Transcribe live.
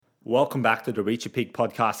Welcome back to the Reach Your Peak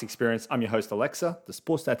podcast experience. I'm your host, Alexa, the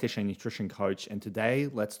sports dietitian and nutrition coach. And today,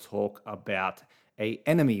 let's talk about an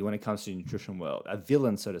enemy when it comes to the nutrition world, a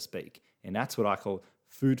villain, so to speak. And that's what I call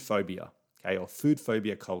food phobia, okay, or food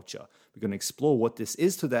phobia culture. We're going to explore what this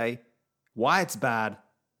is today, why it's bad,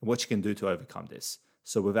 and what you can do to overcome this.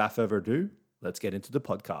 So without further ado, let's get into the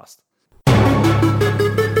podcast.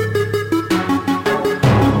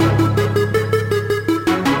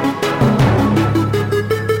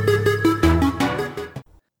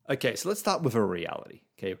 Okay, so let's start with a reality.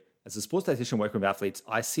 Okay, as a sports dietitian working with athletes,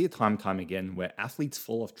 I see it time and time again where athletes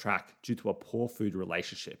fall off track due to a poor food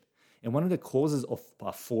relationship. And one of the causes of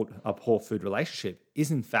a poor food relationship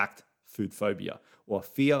is in fact food phobia, or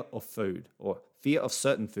fear of food, or fear of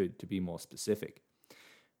certain food to be more specific.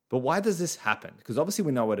 But why does this happen? Because obviously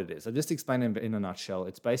we know what it is. I just explained it in a nutshell.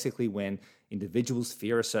 It's basically when individuals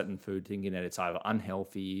fear a certain food, thinking that it's either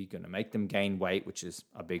unhealthy, going to make them gain weight, which is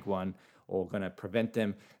a big one, or going to prevent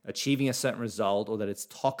them achieving a certain result, or that it's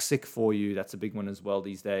toxic for you. That's a big one as well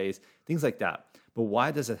these days, things like that. But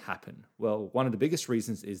why does it happen? Well, one of the biggest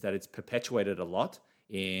reasons is that it's perpetuated a lot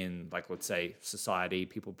in, like, let's say, society.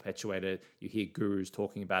 People perpetuate it. You hear gurus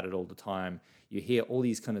talking about it all the time. You hear all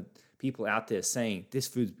these kind of people out there saying, this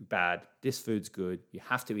food's bad, this food's good, you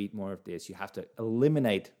have to eat more of this, you have to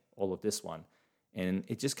eliminate all of this one. And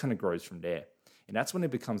it just kind of grows from there. And that's when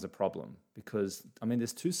it becomes a problem because, I mean,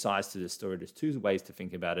 there's two sides to this story. There's two ways to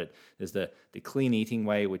think about it. There's the clean eating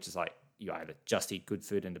way, which is like you either just eat good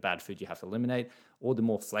food and the bad food you have to eliminate, or the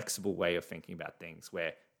more flexible way of thinking about things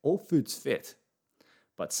where all foods fit,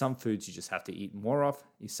 but some foods you just have to eat more of,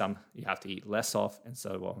 some you have to eat less of, and so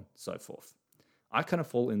on and so forth. I kind of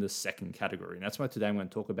fall in the second category. And that's why today I'm going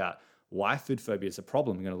to talk about why food phobia is a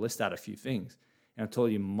problem. I'm going to list out a few things. And I'll tell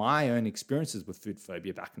you my own experiences with food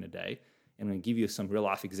phobia back in the day. And I'm going to give you some real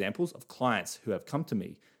life examples of clients who have come to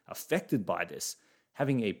me affected by this,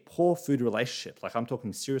 having a poor food relationship, like I'm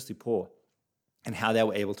talking seriously poor, and how they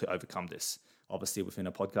were able to overcome this. Obviously, within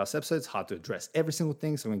a podcast episode, it's hard to address every single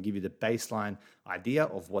thing. So I'm going to give you the baseline idea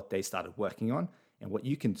of what they started working on and what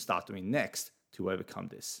you can start doing next to overcome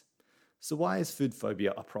this. So why is food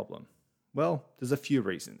phobia a problem? Well, there's a few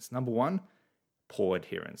reasons. Number one, poor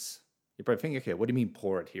adherence. You're probably thinking, okay, what do you mean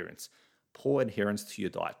poor adherence? Poor adherence to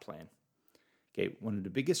your diet plan. Okay, one of the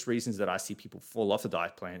biggest reasons that I see people fall off the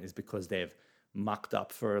diet plan is because they've mucked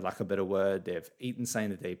up, for lack of a better word. They've eaten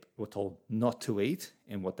something that they were told not to eat.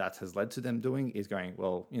 And what that has led to them doing is going,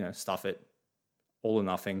 well, stuff it, all or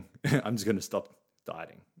nothing. I'm just going to stop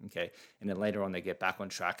dieting. Okay. And then later on, they get back on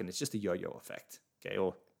track and it's just a yo-yo effect. Okay.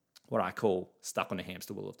 Or what I call stuck on a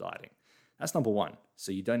hamster wheel of dieting. That's number one.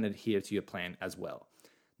 So you don't adhere to your plan as well.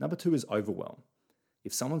 Number two is overwhelm.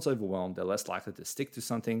 If someone's overwhelmed, they're less likely to stick to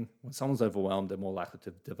something. When someone's overwhelmed, they're more likely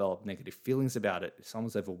to develop negative feelings about it. If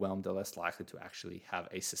someone's overwhelmed, they're less likely to actually have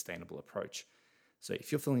a sustainable approach. So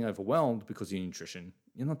if you're feeling overwhelmed because of your nutrition,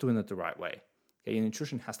 you're not doing it the right way. Okay, your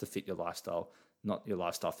nutrition has to fit your lifestyle, not your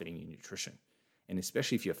lifestyle fitting your nutrition. And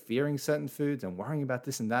especially if you're fearing certain foods and worrying about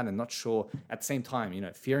this and that and not sure at the same time,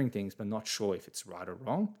 fearing things but not sure if it's right or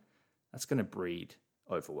wrong, that's going to breed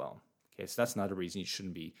overwhelm. Okay, so that's another reason you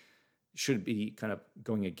should be kind of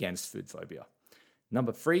going against food phobia.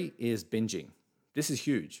 Number three is binging. This is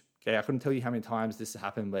huge. Okay, I couldn't tell you how many times this has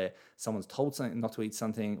happened where someone's told something not to eat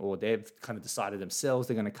something, or they've kind of decided themselves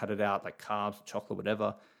they're going to cut it out, like carbs, chocolate,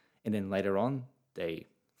 whatever. And then later on, they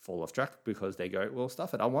fall off track because they go, well,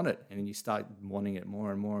 stuff it, I want it. And then you start wanting it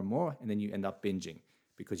more and more and more. And then you end up binging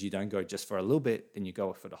because you don't go just for a little bit, then you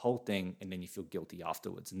go for the whole thing, and then you feel guilty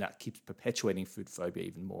afterwards. And that keeps perpetuating food phobia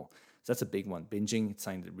even more. So that's a big one. Binging, it's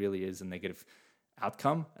saying that really is a negative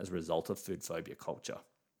outcome as a result of food phobia culture.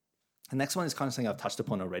 The next one is kind of something I've touched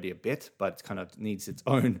upon already a bit, but it kind of needs its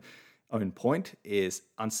own point, is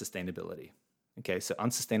unsustainability. Okay, so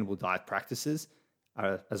unsustainable diet practices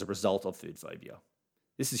are as a result of food phobia.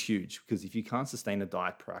 This is huge because if you can't sustain a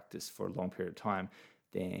diet practice for a long period of time,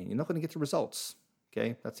 then you're not going to get the results.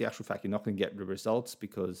 Okay, that's the actual fact. You're not going to get the results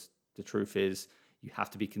because the truth is you have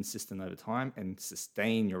to be consistent over time and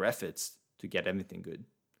sustain your efforts to get everything good.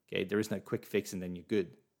 Okay, there is no quick fix and then you're good.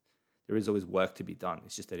 There is always work to be done.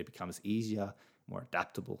 It's just that it becomes easier, more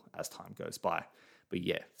adaptable as time goes by. But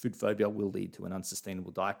yeah, food phobia will lead to an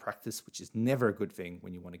unsustainable diet practice, which is never a good thing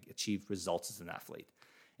when you want to achieve results as an athlete.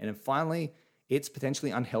 And then finally, it's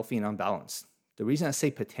potentially unhealthy and unbalanced. The reason I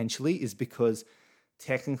say potentially is because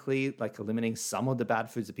technically, like eliminating some of the bad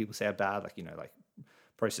foods that people say are bad, like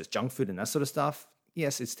processed junk food and that sort of stuff,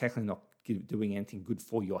 yes, it's technically not doing anything good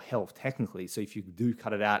for your health technically. So if you do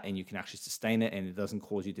cut it out and you can actually sustain it and it doesn't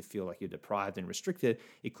cause you to feel like you're deprived and restricted,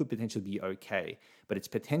 it could potentially be okay. But it's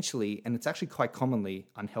potentially, and it's actually quite commonly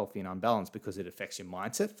unhealthy and unbalanced because it affects your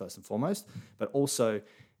mindset first and foremost, but also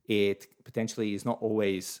it potentially is not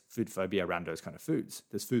always food phobia around those kind of foods.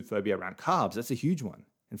 There's food phobia around carbs. That's a huge one.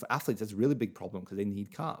 And for athletes, that's a really big problem because they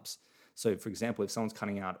need carbs. So for example, if someone's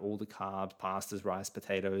cutting out all the carbs, pastas, rice,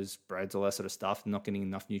 potatoes, breads, all that sort of stuff, not getting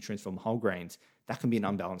enough nutrients from whole grains, that can be an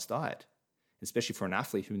unbalanced diet. Especially for an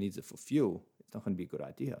athlete who needs it for fuel, it's not going to be a good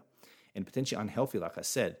idea. And potentially unhealthy, like I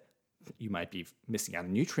said, you might be missing out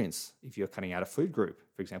on nutrients if you're cutting out a food group.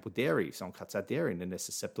 For example, dairy. If someone cuts out dairy, then they're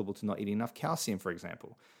susceptible to not eating enough calcium, for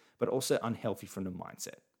example. But also unhealthy from the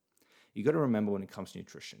mindset. You got to remember when it comes to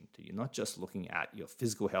nutrition, that you're not just looking at your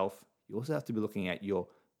physical health, you also have to be looking at your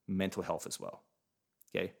mental health as well.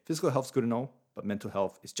 Okay, physical health is good and all, but mental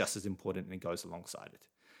health is just as important and it goes alongside it.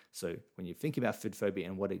 So when you think about food phobia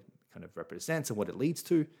and what it kind of represents and what it leads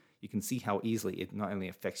to, you can see how easily it not only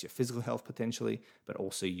affects your physical health potentially, but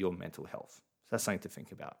also your mental health. So that's something to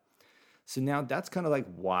think about. So now that's kind of like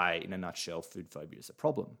why, in a nutshell, food phobia is a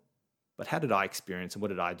problem. But how did I experience and what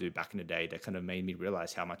did I do back in the day that kind of made me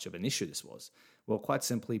realize how much of an issue this was? Well, quite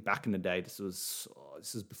simply, back in the day, this was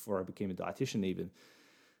before I became a dietitian even.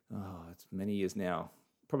 It's many years now,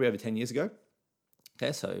 probably over 10 years ago.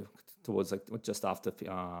 Okay, so towards like just after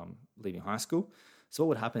leaving high school. So what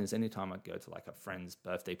would happen is anytime I'd go to like a friend's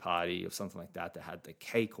birthday party or something like that had the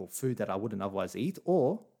cake or food that I wouldn't otherwise eat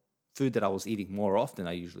or food that I was eating more often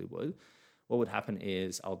than I usually would, what would happen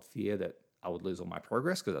is I would fear that I would lose all my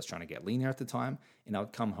progress because I was trying to get leaner at the time. And I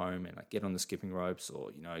would come home and like get on the skipping ropes or,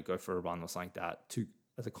 go for a run or something like that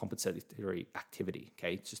as a compensatory activity,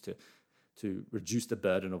 okay? Just to reduce the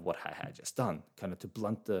burden of what I had just done, kind of to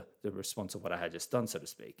blunt the response of what I had just done, so to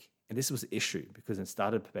speak. And this was the issue because it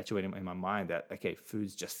started perpetuating in my mind that, okay,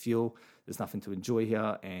 food's just fuel, there's nothing to enjoy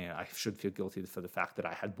here, and I should feel guilty for the fact that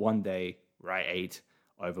I had one day where I ate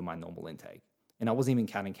over my normal intake. And I wasn't even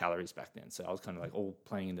counting calories back then, so I was kind of like all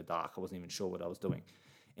playing in the dark. I wasn't even sure what I was doing.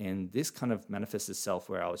 And this kind of manifests itself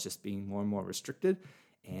where I was just being more and more restricted,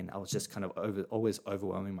 and I was just kind of always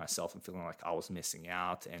overwhelming myself and feeling like I was missing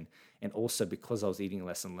out. And also because I was eating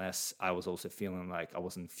less and less, I was also feeling like I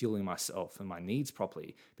wasn't fueling myself and my needs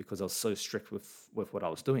properly because I was so strict with what I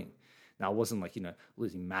was doing. Now, I wasn't like,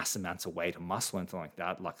 losing mass amounts of weight or muscle or anything like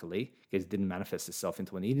that, luckily, because it didn't manifest itself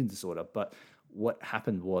into an eating disorder. But what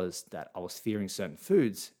happened was that I was fearing certain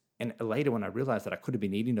foods. And later when I realized that I could have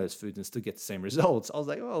been eating those foods and still get the same results, I was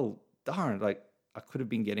like, oh, darn, like I could have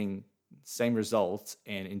been getting same results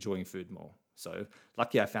and enjoying food more. So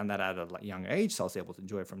lucky I found that out at a young age, so I was able to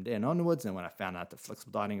enjoy it from there and onwards. And when I found out the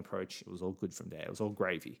flexible dieting approach, it was all good from there. It was all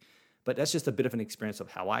gravy. But that's just a bit of an experience of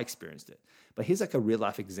how I experienced it. But here's like a real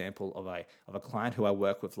life example of a client who I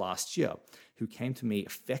worked with last year who came to me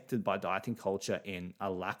affected by dieting culture and a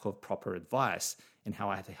lack of proper advice and how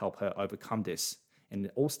I had to help her overcome this. And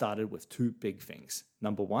it all started with two big things.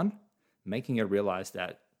 Number one, making her realize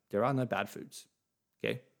that there are no bad foods,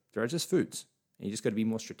 okay? There are just foods. And you just got to be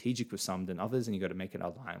more strategic with some than others, and you got to make it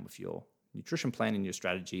align with your nutrition plan and your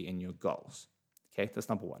strategy and your goals. Okay, that's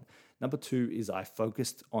number one. Number two is I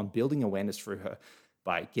focused on building awareness for her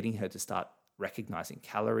by getting her to start recognizing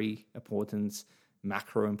calorie importance,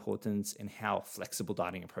 macro importance, and how flexible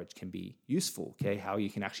dieting approach can be useful. Okay, how you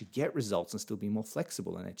can actually get results and still be more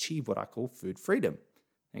flexible and achieve what I call food freedom.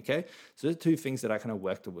 Okay, so those are two things that I kind of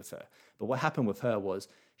worked with her. But what happened with her was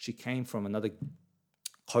she came from another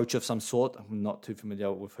coach of some sort. I'm not too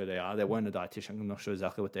familiar with who they are. They weren't a dietitian. I'm not sure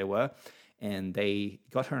exactly what they were. And they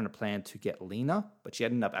got her on a plan to get leaner, but she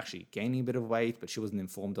ended up actually gaining a bit of weight, but she wasn't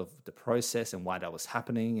informed of the process and why that was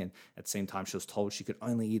happening. And at the same time, she was told she could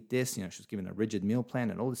only eat this. She was given a rigid meal plan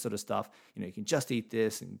and all this sort of stuff. You can just eat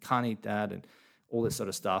this and you can't eat that and all this sort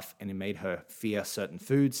of stuff. And it made her fear certain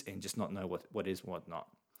foods and just not know what is, what not.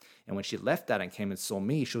 And when she left that and came and saw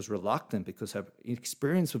me, she was reluctant because her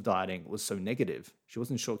experience with dieting was so negative. She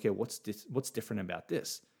wasn't sure, okay, what's different about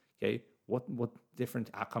this? Okay, what different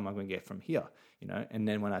outcome am I going to get from here? And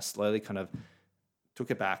then when I slowly kind of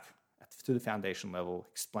took it back to the foundation level,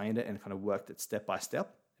 explained it and kind of worked it step by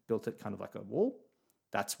step, built it kind of like a wall,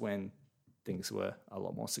 that's when things were a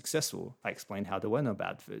lot more successful. I explained how there were no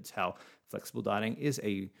bad foods, how flexible dieting is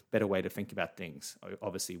a better way to think about things,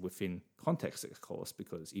 obviously within context, of course,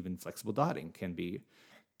 because even flexible dieting can be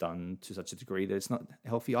done to such a degree that it's not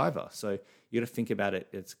healthy either. So you got to think about it,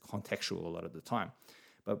 it's contextual a lot of the time.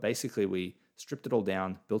 But basically we stripped it all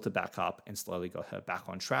down, built it back up, and slowly got her back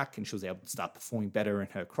on track. And she was able to start performing better in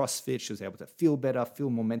her CrossFit. She was able to feel better,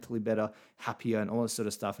 feel more mentally better, happier, and all this sort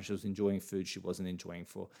of stuff. And she was enjoying food she wasn't enjoying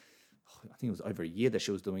for I think it was over a year that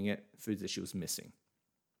she was doing it, foods that she was missing.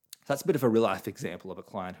 So that's a bit of a real life example of a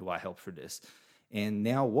client who I helped through this. And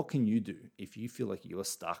now what can you do if you feel like you're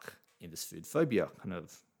stuck in this food phobia kind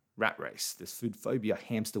of rat race, this food phobia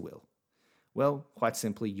hamster wheel? Well, quite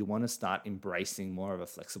simply, you want to start embracing more of a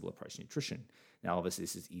flexible approach to nutrition. Now, obviously,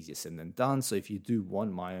 this is easier said than done. So if you do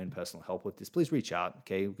want my own personal help with this, please reach out.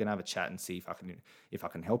 Okay, we're gonna have a chat and see if I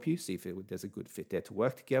can help you. See if there's a good fit there to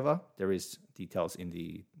work together. There is details in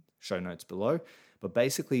the show notes below. But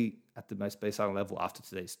basically, at the most basic level, after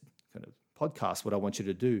today's kind of podcast, what I want you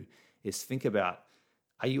to do is think about: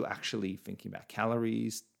 are you actually thinking about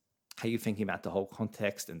calories? Are you thinking about the whole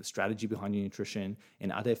context and the strategy behind your nutrition?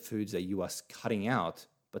 And are there foods that you are cutting out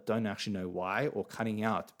but don't actually know why, or cutting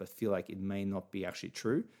out but feel like it may not be actually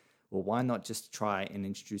true? Well, why not just try and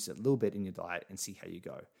introduce it a little bit in your diet and see how you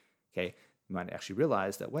go? Okay, you might actually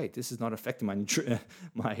realize that, wait, this is not affecting my nutrition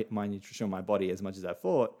or my body as much as I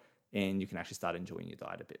thought, and you can actually start enjoying your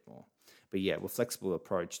diet a bit more. But yeah, with flexible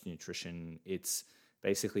approach to nutrition, it's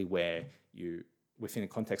basically where you, within the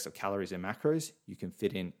context of calories and macros, you can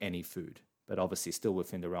fit in any food, but obviously still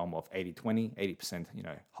within the realm of 80-20, 80%,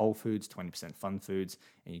 whole foods, 20% fun foods,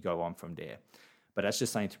 and you go on from there. But that's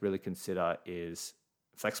just something to really consider is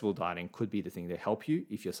flexible dieting could be the thing to help you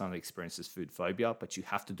if you're someone who experiences food phobia, but you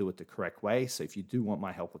have to do it the correct way. So if you do want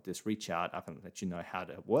my help with this, reach out. I can let you know how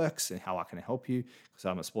it works and how I can help you, because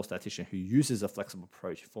I'm a sports dietitian who uses a flexible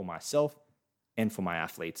approach for myself and for my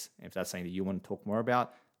athletes. And if that's something that you want to talk more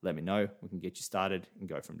about, let me know. We can get you started and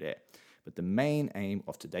go from there. But the main aim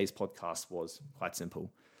of today's podcast was quite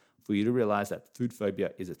simple: for you to realize that food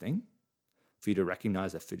phobia is a thing, for you to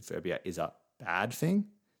recognize that food phobia is a bad thing,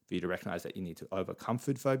 for you to recognize that you need to overcome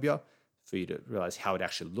food phobia, for you to realize how it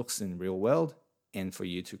actually looks in the real world, and for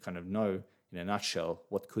you to kind of know in a nutshell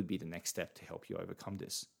what could be the next step to help you overcome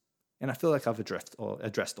this. And I feel like I've addressed all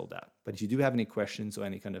that. But if you do have any questions or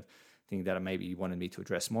any kind of thing that maybe you wanted me to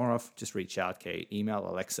address more of, just reach out. Okay, email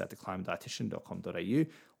alexa@theclimatedietitian.com.au,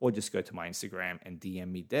 or just go to my Instagram and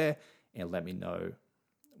DM me there and let me know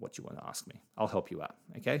what you want to ask me. I'll help you out.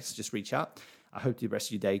 Okay, so just reach out. I hope the rest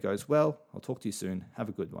of your day goes well. I'll talk to you soon. Have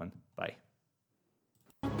a good one. Bye.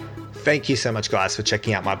 Thank you so much, guys, for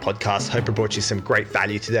checking out my podcast. Hope it brought you some great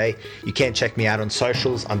value today. You can check me out on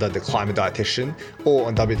socials under The Climate Dietitian or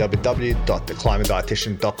on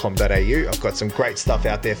www.theclimatedietitian.com.au. I've got some great stuff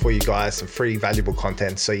out there for you guys, some free valuable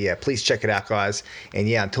content. So yeah, please check it out, guys. And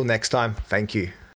yeah, until next time, thank you.